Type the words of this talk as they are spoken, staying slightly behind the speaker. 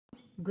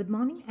Good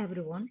morning,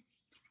 everyone.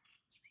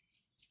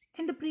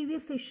 In the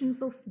previous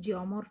sessions of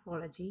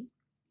geomorphology,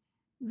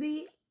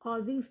 we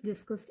always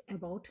discussed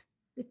about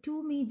the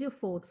two major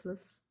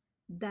forces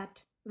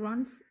that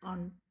runs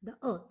on the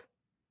earth,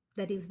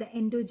 that is the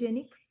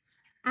endogenic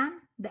and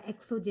the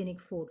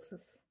exogenic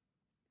forces.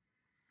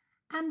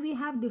 And we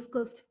have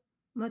discussed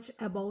much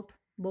about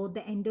both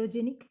the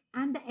endogenic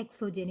and the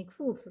exogenic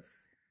forces.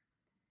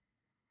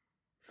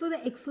 So the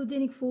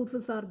exogenic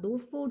forces are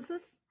those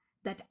forces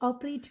that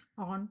operate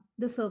on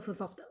the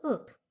surface of the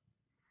earth.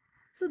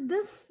 So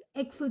these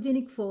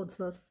exogenic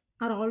forces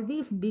are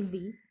always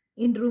busy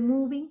in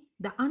removing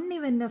the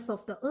unevenness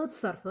of the earth's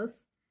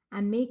surface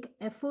and make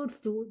efforts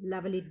to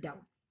level it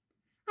down.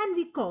 And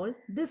we call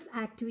this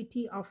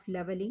activity of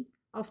leveling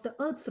of the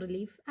earth's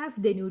relief as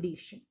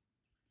denudation.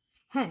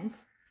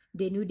 Hence,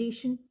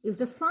 denudation is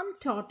the sum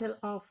total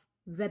of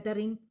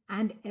weathering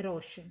and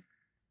erosion.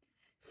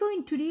 So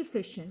in today's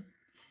session,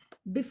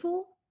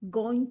 before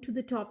going to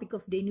the topic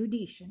of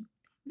denudation,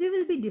 we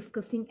will be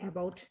discussing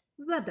about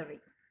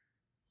weathering.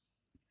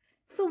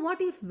 So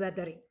what is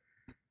weathering?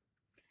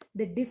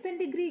 The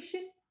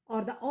disintegration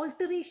or the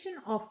alteration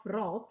of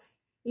rocks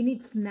in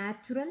its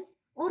natural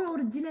or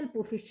original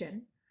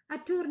position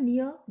at or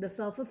near the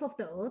surface of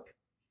the earth,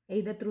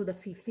 either through the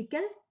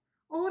physical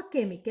or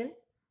chemical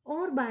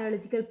or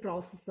biological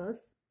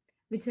processes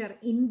which are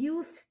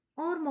induced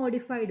or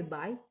modified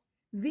by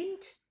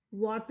wind,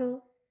 water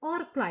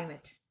or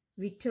climate.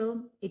 We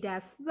term it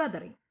as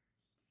weathering.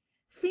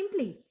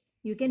 Simply,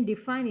 you can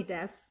define it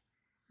as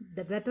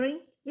the weathering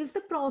is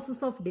the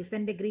process of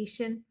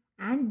disintegration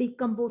and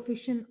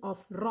decomposition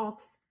of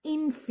rocks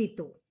in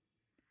situ.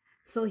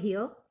 So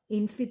here,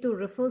 in situ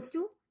refers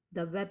to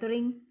the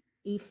weathering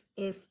is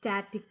a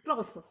static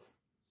process.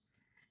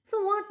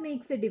 So what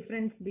makes a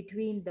difference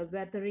between the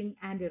weathering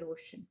and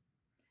erosion?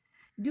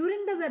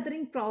 During the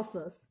weathering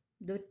process,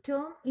 the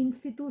term in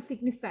situ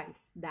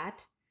signifies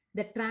that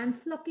the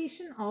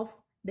translocation of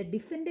the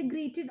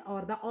disintegrated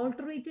or the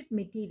alterated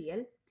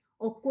material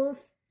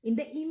occurs in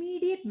the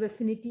immediate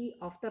vicinity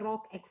of the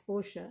rock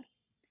exposure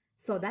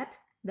so that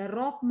the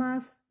rock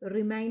mass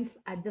remains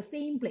at the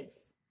same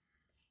place.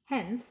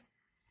 Hence,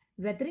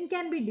 weathering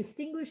can be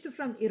distinguished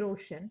from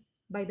erosion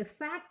by the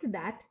fact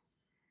that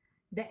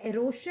the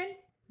erosion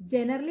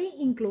generally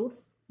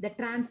includes the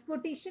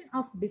transportation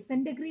of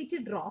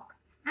disintegrated rock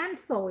and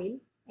soil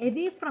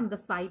away from the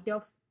site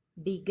of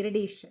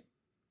degradation.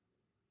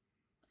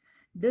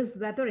 This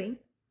weathering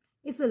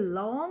is a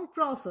long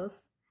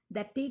process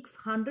that takes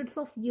hundreds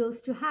of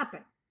years to happen.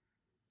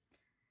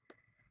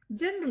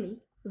 Generally,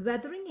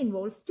 weathering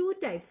involves two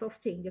types of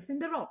changes in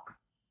the rock.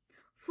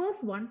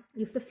 First one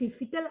is the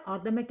physical or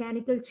the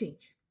mechanical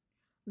change,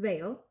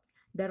 where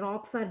the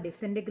rocks are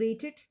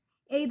disintegrated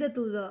either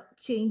through the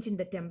change in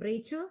the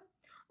temperature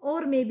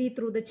or maybe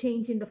through the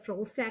change in the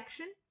frost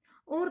action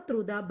or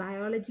through the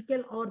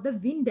biological or the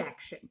wind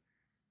action.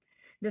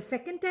 The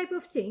second type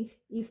of change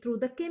is through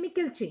the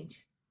chemical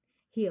change.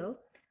 Here,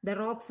 the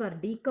rocks are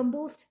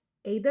decomposed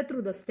either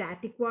through the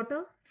static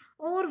water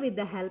or with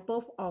the help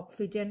of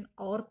oxygen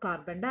or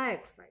carbon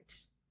dioxide.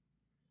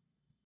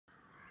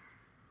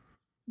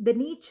 The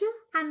nature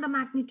and the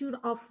magnitude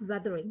of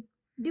weathering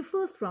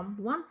differs from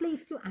one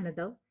place to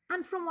another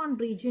and from one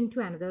region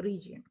to another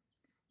region.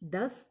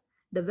 Thus,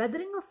 the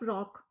weathering of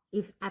rock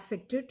is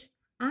affected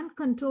and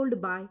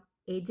controlled by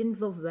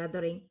agents of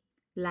weathering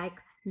like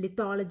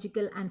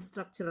lithological and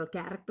structural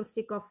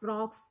characteristic of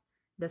rocks,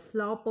 the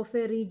slope of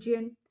a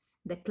region,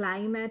 the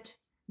climate,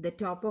 the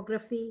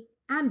topography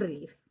and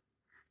relief.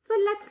 So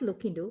let's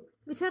look into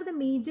which are the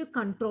major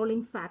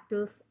controlling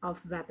factors of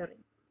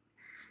weathering.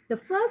 The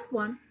first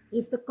one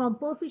is the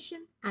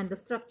composition and the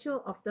structure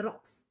of the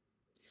rocks.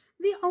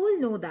 We all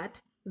know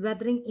that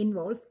weathering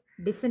involves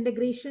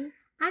disintegration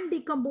and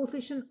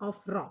decomposition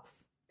of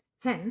rocks.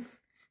 Hence,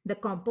 the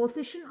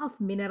composition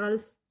of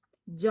minerals,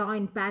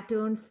 joint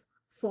patterns,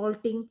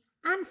 faulting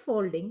and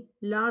folding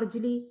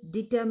largely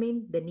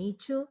determine the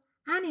nature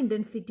and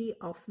intensity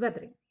of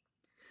weathering.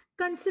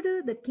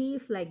 Consider the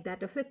case like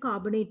that of a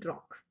carbonate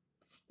rock.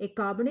 A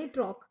carbonate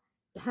rock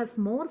has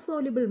more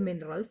soluble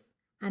minerals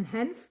and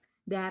hence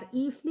they are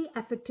easily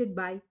affected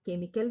by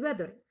chemical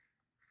weathering.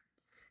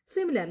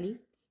 Similarly,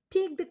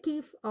 take the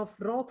case of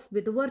rocks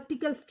with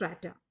vertical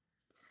strata.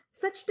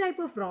 Such type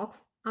of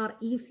rocks are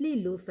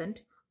easily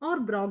loosened or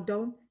broke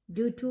down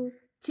due to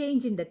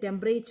change in the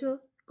temperature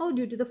or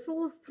due to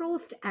the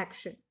frost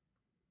action.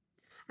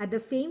 At the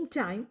same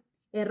time,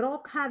 a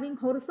rock having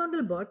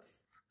horizontal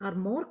beds are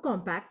more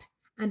compact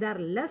and are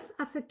less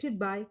affected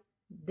by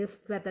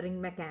this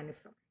weathering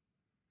mechanism.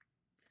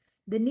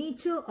 The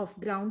nature of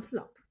ground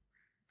slope.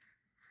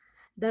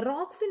 The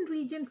rocks in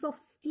regions of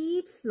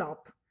steep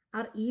slope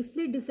are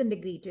easily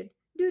disintegrated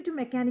due to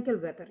mechanical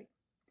weathering,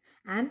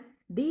 and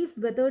these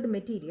weathered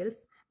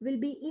materials will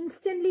be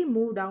instantly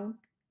moved down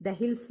the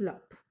hill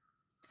slope.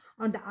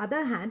 On the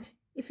other hand,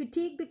 if you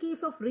take the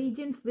case of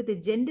regions with a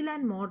gentle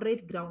and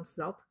moderate ground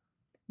slope,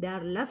 they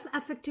are less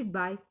affected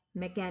by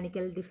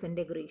mechanical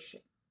disintegration.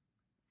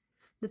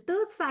 The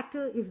third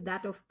factor is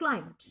that of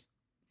climate.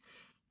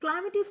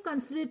 Climate is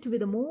considered to be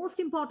the most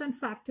important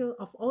factor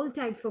of all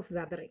types of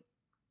weathering,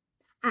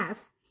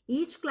 as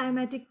each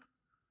climatic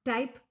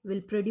type will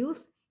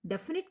produce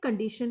definite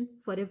condition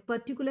for a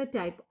particular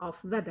type of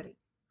weathering.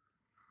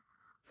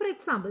 For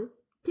example,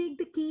 take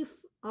the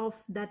case of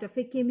that of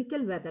a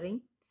chemical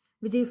weathering,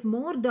 which is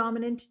more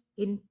dominant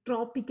in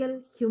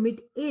tropical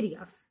humid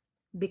areas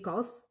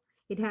because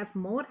it has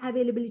more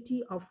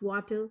availability of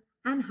water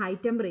and high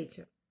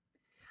temperature.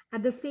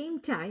 At the same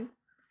time,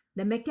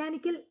 the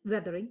mechanical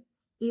weathering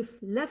is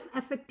less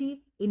effective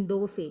in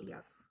those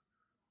areas.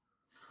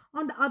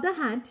 On the other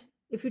hand,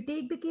 if you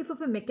take the case of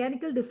a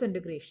mechanical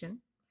disintegration,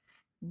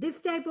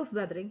 this type of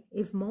weathering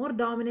is more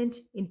dominant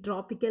in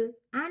tropical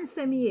and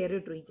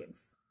semi-arid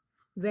regions,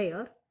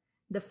 where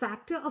the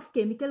factor of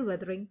chemical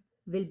weathering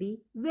will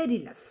be very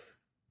less.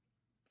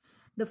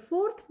 The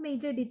fourth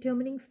major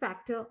determining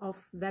factor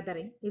of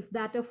weathering is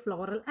that of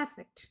floral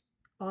effect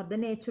or the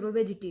natural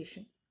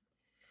vegetation.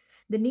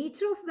 The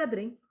nature of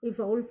weathering is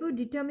also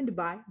determined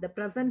by the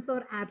presence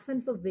or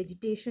absence of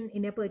vegetation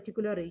in a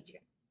particular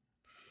region.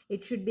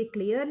 It should be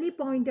clearly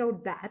pointed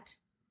out that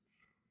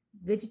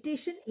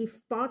vegetation is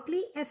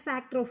partly a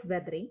factor of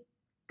weathering,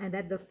 and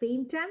at the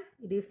same time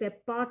it is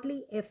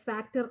partly a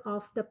factor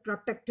of the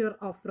protector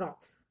of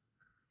rocks.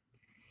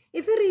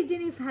 If a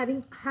region is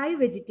having high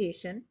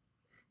vegetation,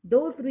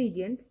 those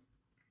regions,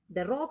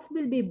 the rocks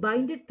will be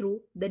binded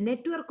through the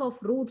network of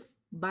roots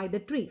by the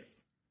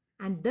trees,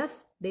 and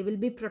thus they will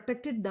be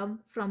protected them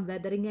from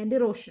weathering and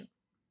erosion.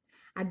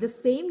 At the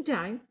same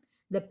time,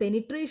 the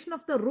penetration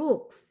of the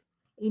rocks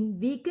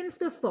weakens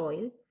the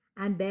soil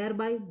and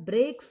thereby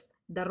breaks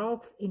the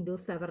rocks into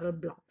several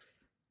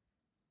blocks.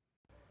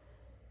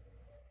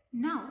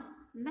 Now,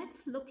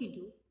 let's look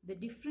into the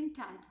different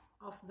types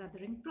of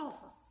weathering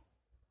process.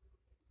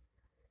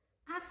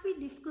 As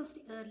we discussed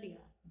earlier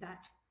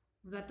that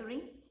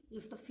weathering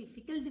is the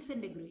physical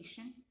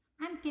disintegration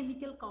and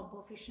chemical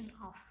composition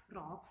of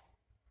rocks,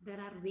 there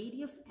are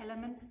various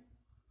elements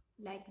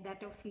like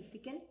that of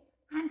physical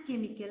and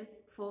chemical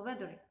for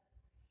weathering.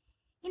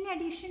 In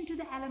addition to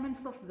the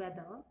elements of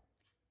weather,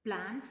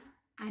 plants,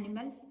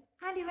 animals,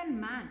 and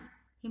even man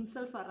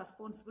himself are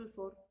responsible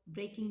for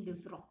breaking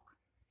this rock.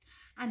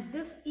 And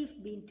this is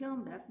being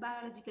termed as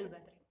biological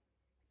weathering.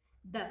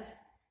 Thus,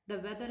 the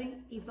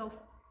weathering is of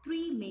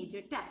three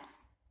major types: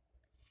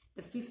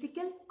 the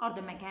physical or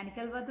the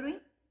mechanical weathering,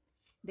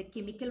 the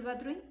chemical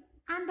weathering,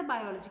 and the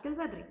biological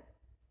weathering.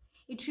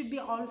 It should be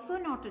also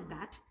noted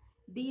that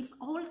these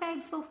all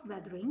types of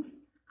weatherings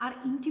are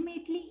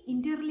intimately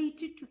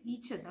interrelated to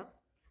each other,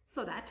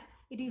 so that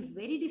it is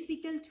very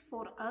difficult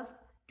for us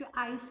to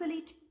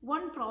isolate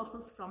one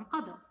process from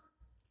other.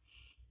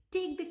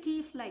 Take the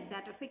case like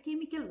that of a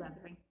chemical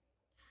weathering.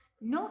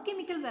 No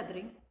chemical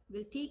weathering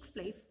will take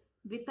place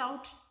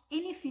without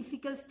any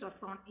physical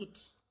stress on it,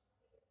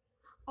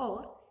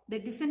 or the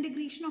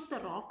disintegration of the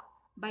rock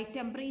by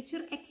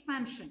temperature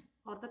expansion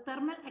or the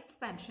thermal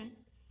expansion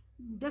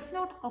does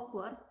not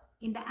occur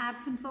in the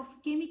absence of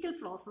chemical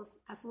process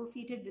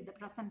associated with the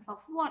presence of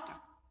water.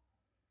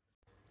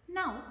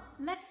 Now,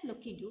 let's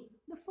look into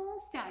the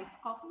first type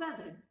of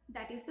weathering,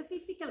 that is the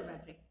physical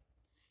weathering.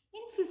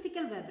 In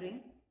physical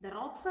weathering, the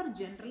rocks are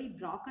generally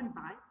broken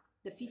by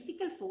the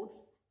physical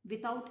force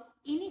without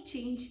any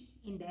change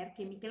in their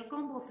chemical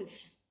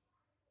composition.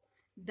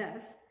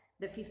 Thus,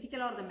 the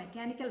physical or the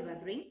mechanical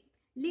weathering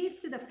leads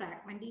to the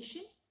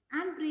fragmentation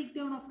and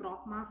breakdown of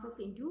rock masses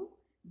into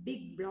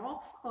big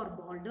blocks or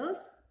boulders,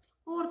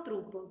 or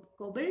through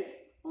cobbles,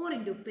 or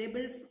into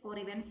pebbles or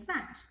even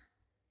sand.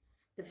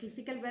 The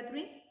physical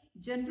weathering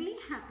generally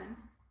happens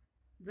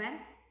when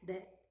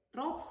the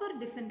rocks are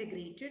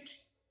disintegrated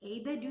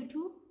either due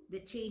to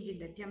the change in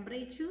the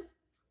temperature,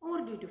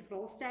 or due to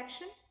frost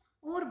action,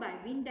 or by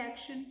wind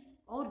action,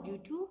 or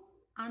due to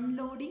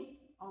unloading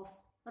of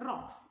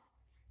rocks.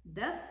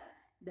 Thus,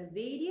 the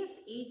various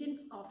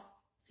agents of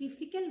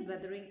physical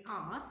weathering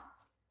are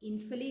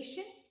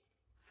insulation,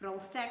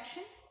 frost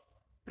action,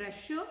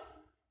 pressure,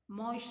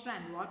 moisture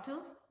and water,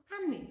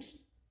 and wind.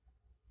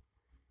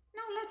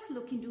 Now let's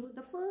look into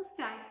the first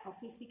type of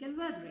physical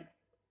weathering.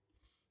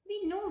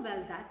 We know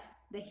well that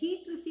the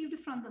heat received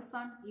from the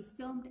sun is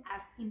termed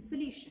as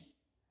insolation.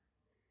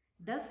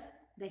 Thus,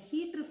 the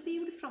heat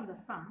received from the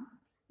sun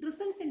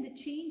results in the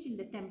change in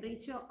the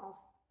temperature of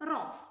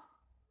rocks.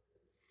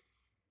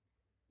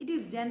 It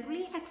is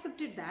generally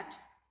accepted that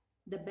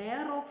the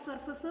bare rock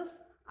surfaces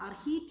are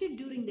heated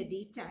during the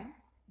daytime,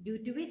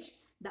 due to which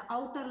the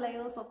outer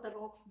layers of the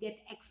rocks get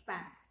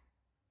expanded.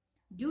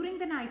 During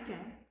the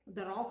nighttime,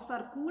 the rocks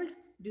are cooled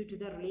due to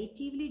the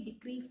relatively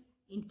decrease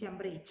in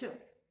temperature,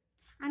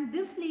 and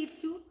this leads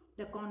to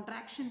the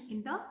contraction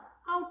in the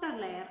outer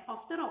layer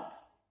of the rocks.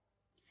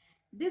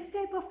 This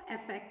type of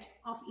effect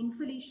of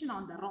insolation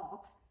on the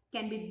rocks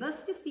can be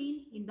best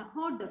seen in the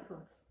hot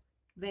deserts,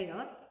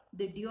 where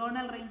the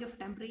diurnal range of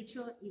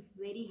temperature is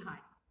very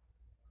high.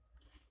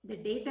 The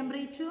day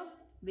temperature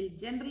will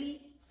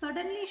generally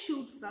suddenly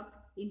shoots up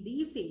in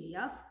these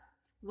areas,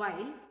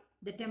 while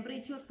the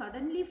temperature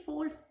suddenly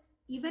falls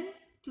even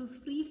to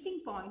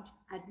freezing point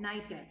at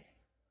night times.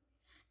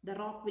 The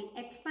rock will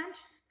expand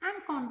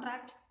and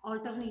contract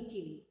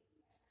alternatively.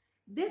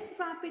 This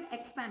rapid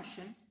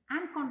expansion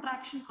and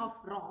contraction of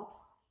rocks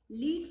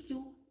leads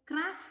to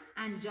cracks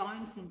and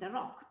joints in the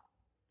rock.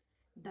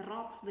 The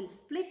rocks will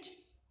split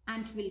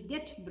and will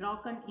get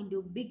broken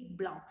into big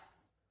blocks.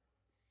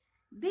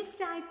 This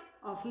type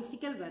of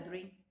physical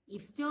weathering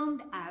is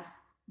termed as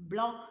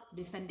block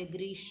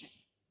disintegration.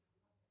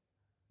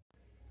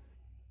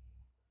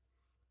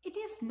 It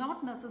is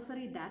not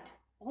necessary that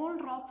all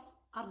rocks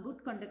are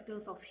good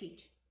conductors of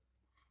heat.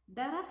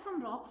 There are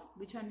some rocks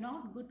which are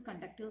not good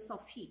conductors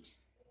of heat.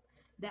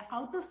 The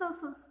outer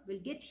surface will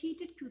get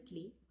heated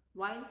quickly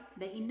while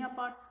the inner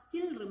part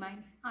still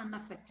remains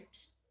unaffected.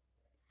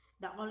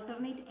 The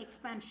alternate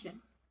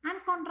expansion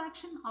and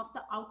contraction of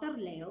the outer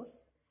layers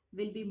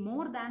will be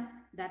more than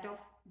that of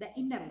the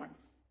inner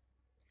ones.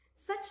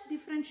 Such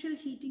differential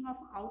heating of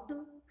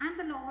outer and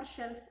the lower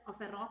shells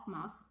of a rock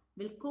mass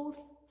will cause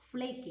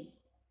flaking.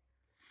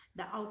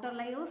 The outer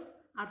layers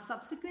are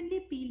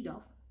subsequently peeled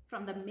off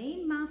from the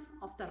main mass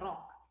of the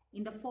rock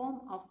in the form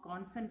of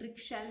concentric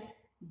shells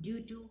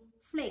due to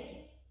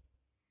flaking.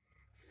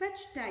 Such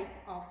type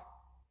of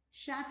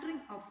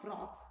shattering of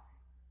rocks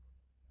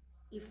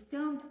is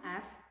termed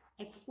as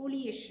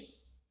exfoliation.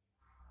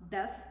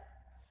 Thus,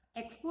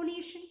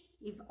 exfoliation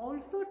is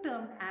also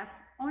termed as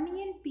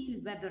onion peel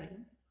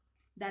weathering,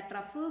 that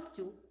refers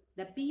to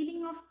the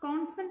peeling of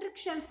concentric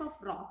shells of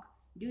rock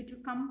due to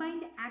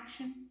combined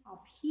action of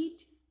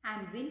heat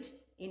and wind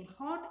in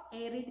hot,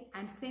 arid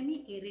and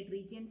semi-arid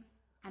regions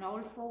and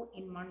also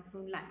in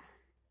monsoon lands.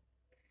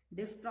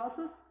 This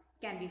process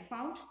can be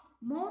found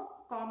more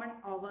common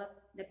over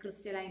the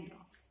crystalline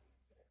rocks.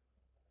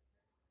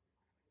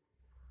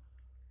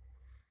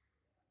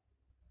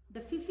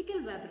 The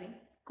physical weathering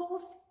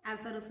caused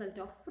as a result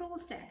of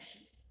frost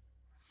action.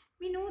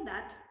 We know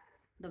that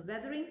the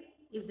weathering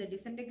is the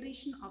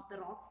disintegration of the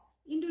rocks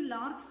into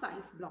large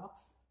size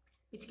blocks,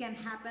 which can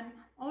happen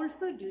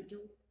also due to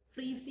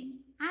freezing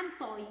and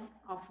thawing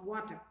of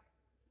water.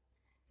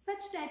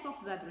 Such type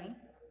of weathering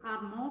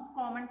are more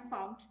common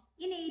found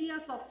in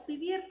areas of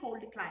severe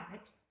cold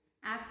climate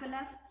as well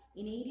as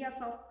in areas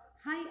of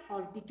high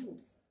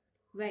altitudes,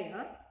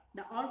 where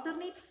the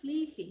alternate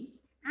freezing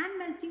and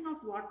melting of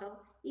water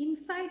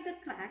inside the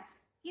cracks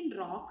in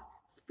rock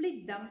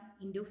split them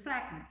into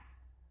fragments.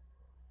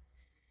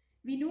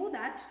 We know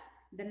that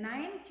the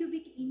 9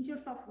 cubic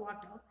inches of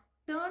water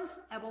turns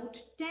about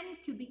 10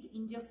 cubic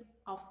inches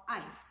of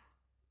ice.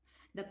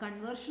 The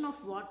conversion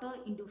of water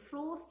into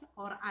frost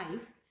or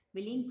ice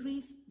will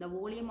increase the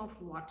volume of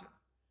water.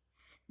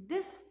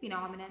 This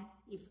phenomenon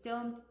is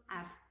termed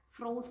as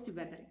frost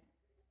weathering.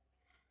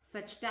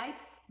 Such type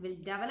will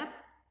develop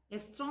a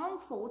strong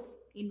force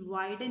in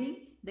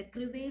widening the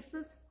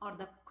crevasses or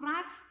the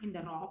cracks in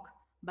the rock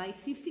by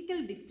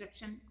physical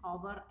destruction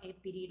over a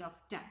period of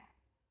time.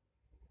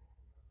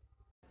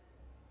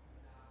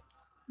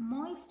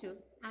 Moisture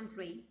and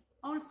rain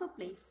also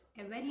plays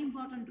a very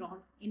important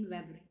role in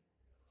weathering.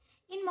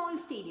 In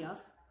moist areas,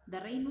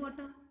 the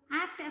rainwater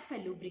acts as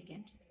a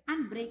lubricant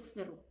and breaks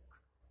the rock.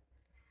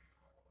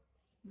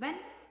 When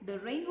the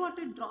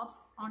rainwater drops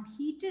on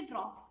heated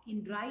rocks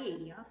in dry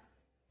areas,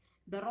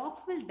 the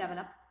rocks will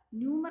develop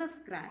numerous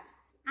cracks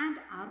and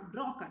are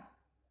broken.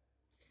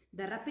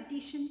 The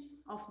repetition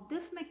of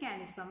this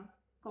mechanism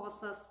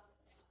causes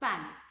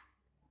spanning.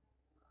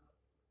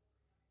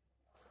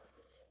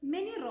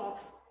 Many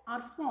rocks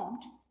are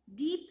formed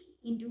deep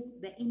into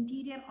the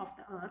interior of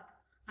the earth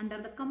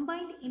under the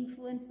combined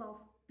influence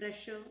of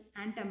pressure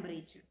and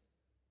temperature.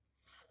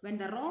 When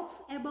the rocks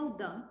above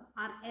them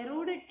are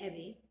eroded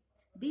away,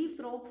 these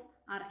rocks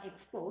are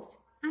exposed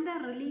and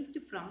are released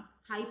from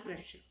high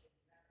pressure.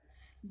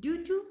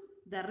 Due to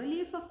the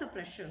release of the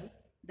pressure,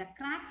 the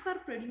cracks are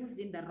produced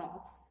in the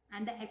rocks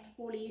and the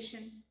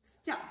exfoliation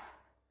starts.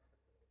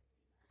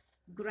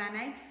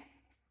 Granites,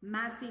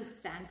 massive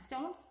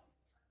sandstones,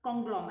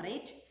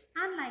 conglomerate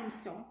and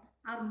limestone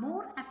are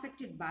more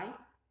affected by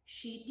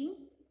sheeting,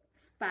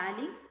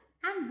 spalling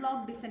and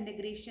block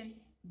disintegration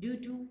due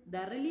to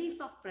the release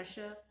of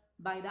pressure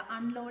by the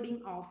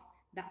unloading of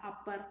the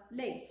upper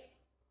layers.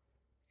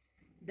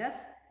 Thus,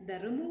 the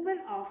removal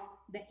of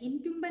the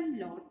incumbent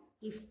load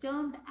is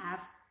termed as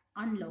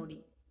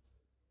unloading.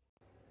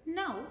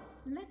 Now,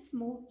 let's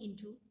move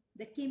into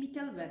the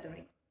chemical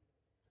weathering.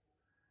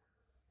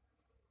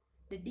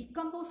 The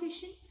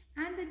decomposition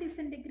and the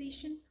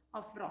disintegration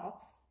of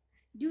rocks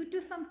due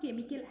to some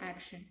chemical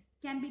action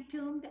can be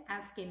termed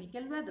as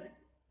chemical weathering.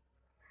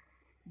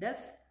 Thus,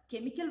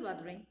 chemical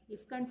weathering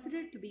is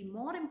considered to be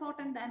more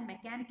important than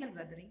mechanical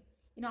weathering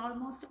in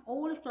almost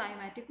all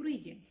climatic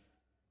regions.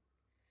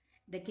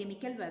 The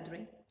chemical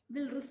weathering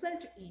will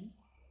result in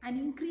an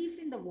increase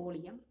in the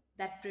volume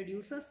that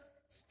produces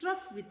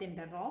stress within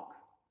the rock,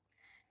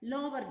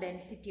 lower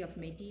density of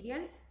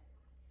materials,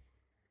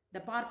 the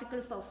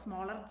particles of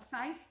smaller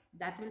size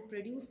that will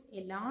produce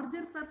a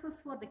larger surface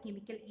for the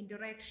chemical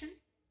interaction,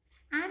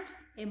 and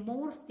a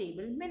more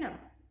stable mineral.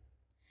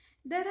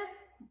 There are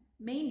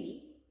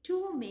mainly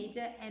two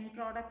major end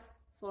products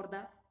for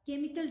the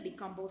chemical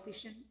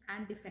decomposition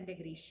and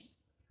disintegration.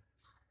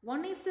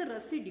 One is the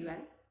residual,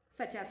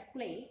 such as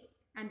clay,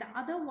 and the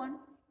other one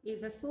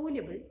is a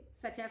soluble,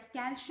 such as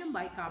calcium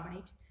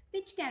bicarbonate,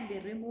 which can be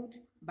removed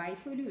by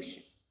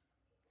solution.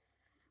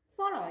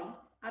 Following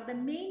are the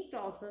main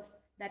processes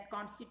that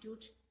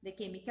constitute the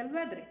chemical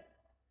weathering.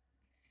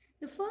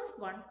 The first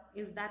one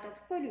is that of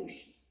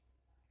solution.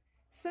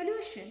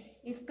 Solution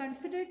is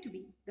considered to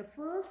be the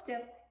first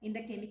step in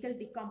the chemical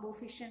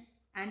decomposition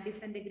and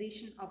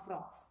disintegration of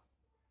rocks.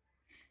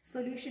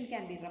 Solution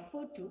can be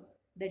referred to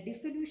the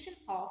dissolution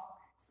of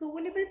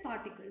soluble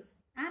particles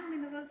and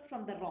minerals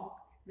from the rock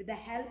with the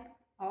help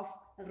of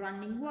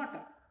running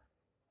water.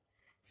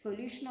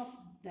 Solution of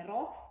the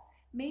rocks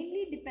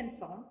mainly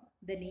depends on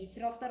the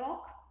nature of the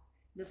rock,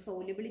 the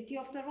solubility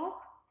of the rock,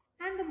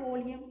 and the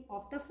volume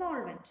of the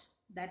solvent,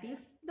 that is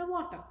the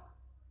water.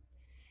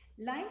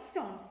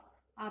 Limestones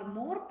are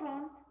more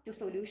prone to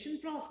solution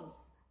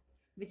process,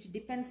 which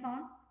depends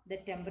on the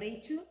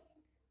temperature,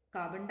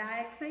 carbon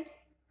dioxide,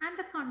 and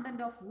the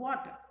content of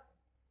water.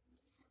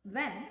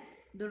 When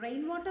the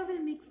rainwater will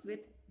mix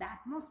with the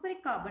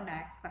atmospheric carbon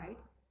dioxide,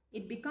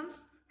 it becomes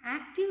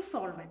active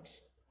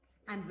solvent,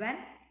 and when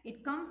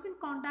it comes in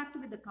contact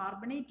with the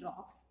carbonate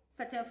rocks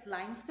such as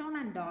limestone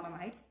and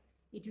dolomites,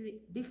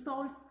 it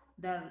dissolves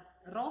the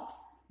rocks,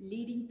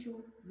 leading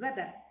to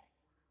weathering.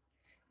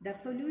 The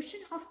solution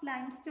of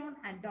limestone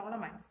and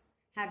dolomites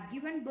have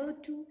given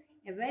birth to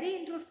a very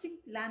interesting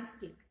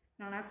landscape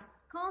known as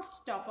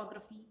karst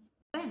topography.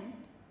 When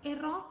a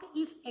rock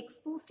is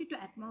exposed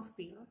to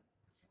atmosphere,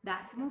 the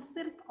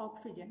atmospheric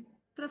oxygen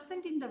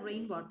present in the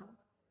rainwater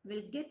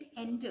will get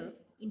entered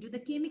into the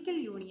chemical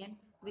union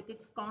with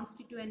its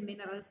constituent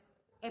minerals,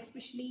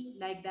 especially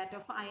like that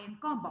of iron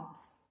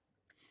compounds.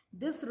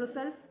 This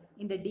results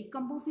in the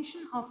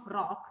decomposition of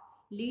rock,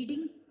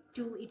 leading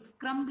to its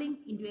crumbling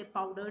into a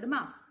powdered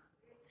mass.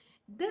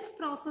 This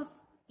process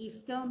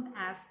is termed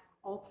as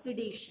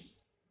oxidation.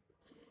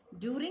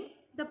 During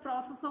the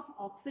process of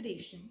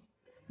oxidation,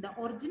 the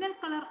original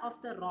color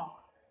of the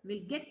rock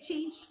will get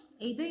changed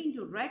either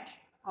into red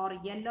or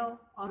yellow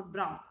or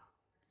brown.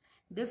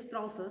 This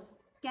process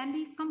can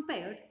be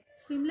compared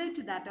similar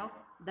to that of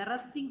the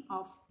rusting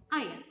of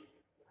iron.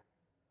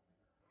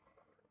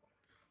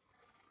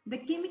 The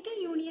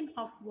chemical union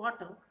of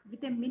water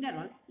with a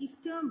mineral is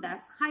termed as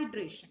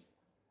hydration.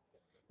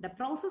 The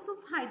process of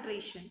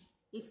hydration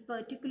is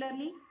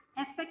particularly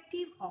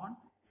effective on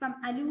some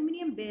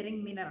aluminium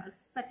bearing minerals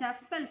such as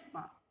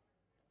feldspar.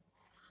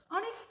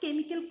 On its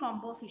chemical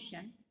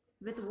composition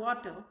with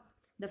water,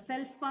 the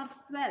feldspar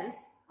swells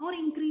or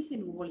increase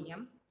in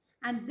volume,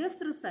 and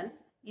this results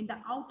in the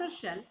outer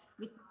shell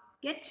which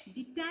get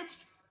detached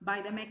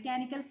by the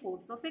mechanical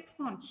force of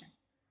expansion.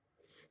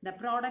 The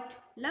product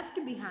left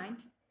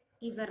behind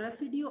is a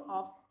residue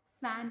of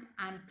sand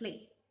and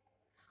clay.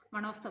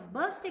 One of the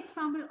best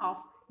examples of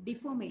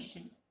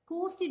deformation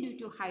caused due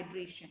to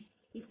hydration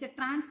is the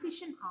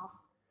transition of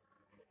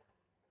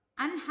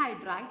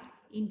anhydrite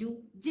into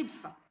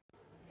gypsum.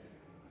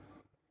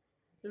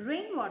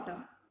 Rainwater,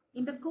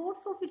 in the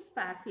course of its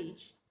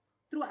passage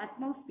through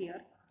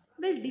atmosphere,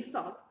 will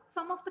dissolve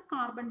some of the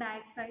carbon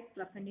dioxide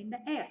present in the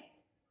air.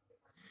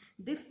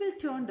 This will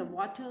turn the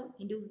water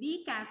into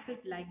weak acid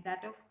like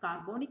that of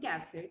carbonic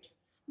acid,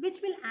 which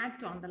will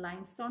act on the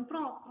limestone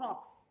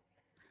rocks.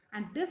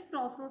 And this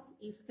process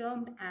is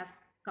termed as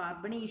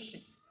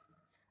carbonation.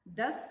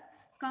 Thus,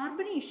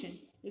 carbonation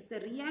is the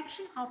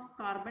reaction of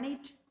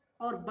carbonate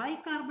or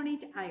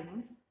bicarbonate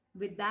ions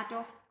with that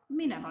of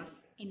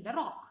minerals in the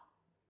rock.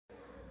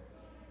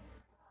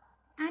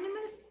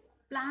 Animals,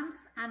 plants,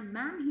 and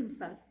man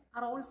himself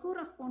are also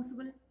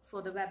responsible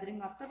for the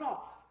weathering of the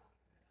rocks.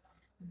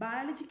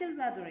 Biological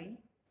weathering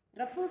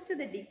refers to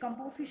the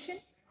decomposition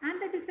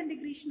and the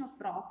disintegration of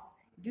rocks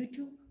due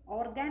to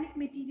organic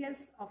materials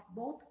of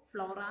both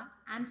flora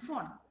and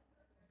fauna.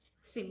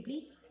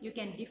 Simply, you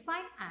can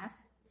define as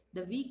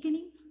the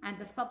weakening and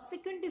the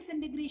subsequent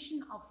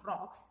disintegration of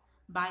rocks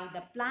by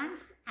the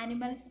plants,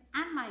 animals,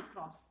 and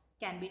microbes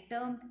can be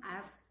termed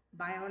as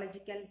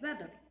biological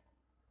weathering.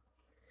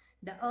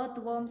 The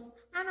earthworms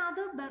and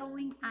other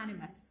burrowing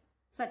animals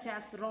such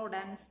as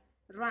rodents,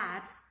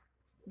 rats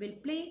will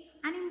play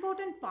an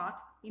important part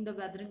in the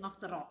weathering of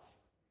the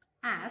rocks,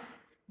 as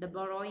the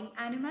burrowing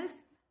animals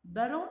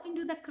burrow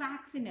into the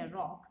cracks in a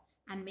rock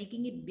and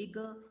making it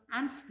bigger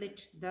and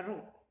split the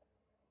rock.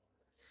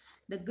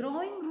 The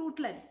growing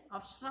rootlets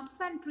of shrubs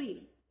and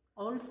trees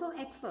also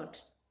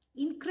exert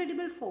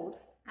incredible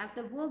force as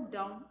they work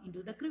down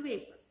into the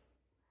crevices.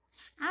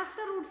 As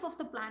the roots of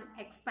the plant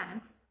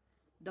expands,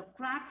 the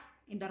cracks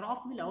in the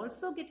rock will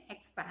also get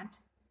expand,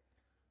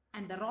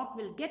 and the rock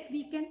will get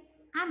weakened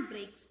and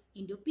breaks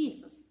into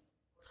pieces.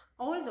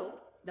 Although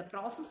the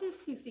process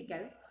is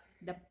physical,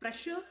 the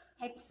pressure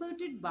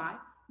exerted by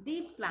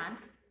these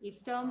plants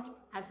is termed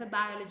as a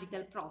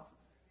biological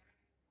process.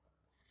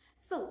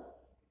 So,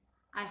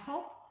 I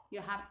hope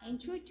you have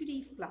enjoyed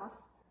today's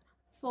class.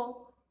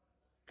 For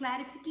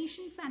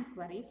clarifications and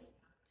queries,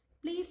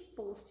 please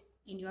post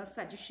in your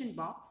suggestion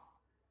box.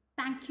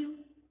 Thank you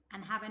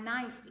and have a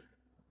nice day.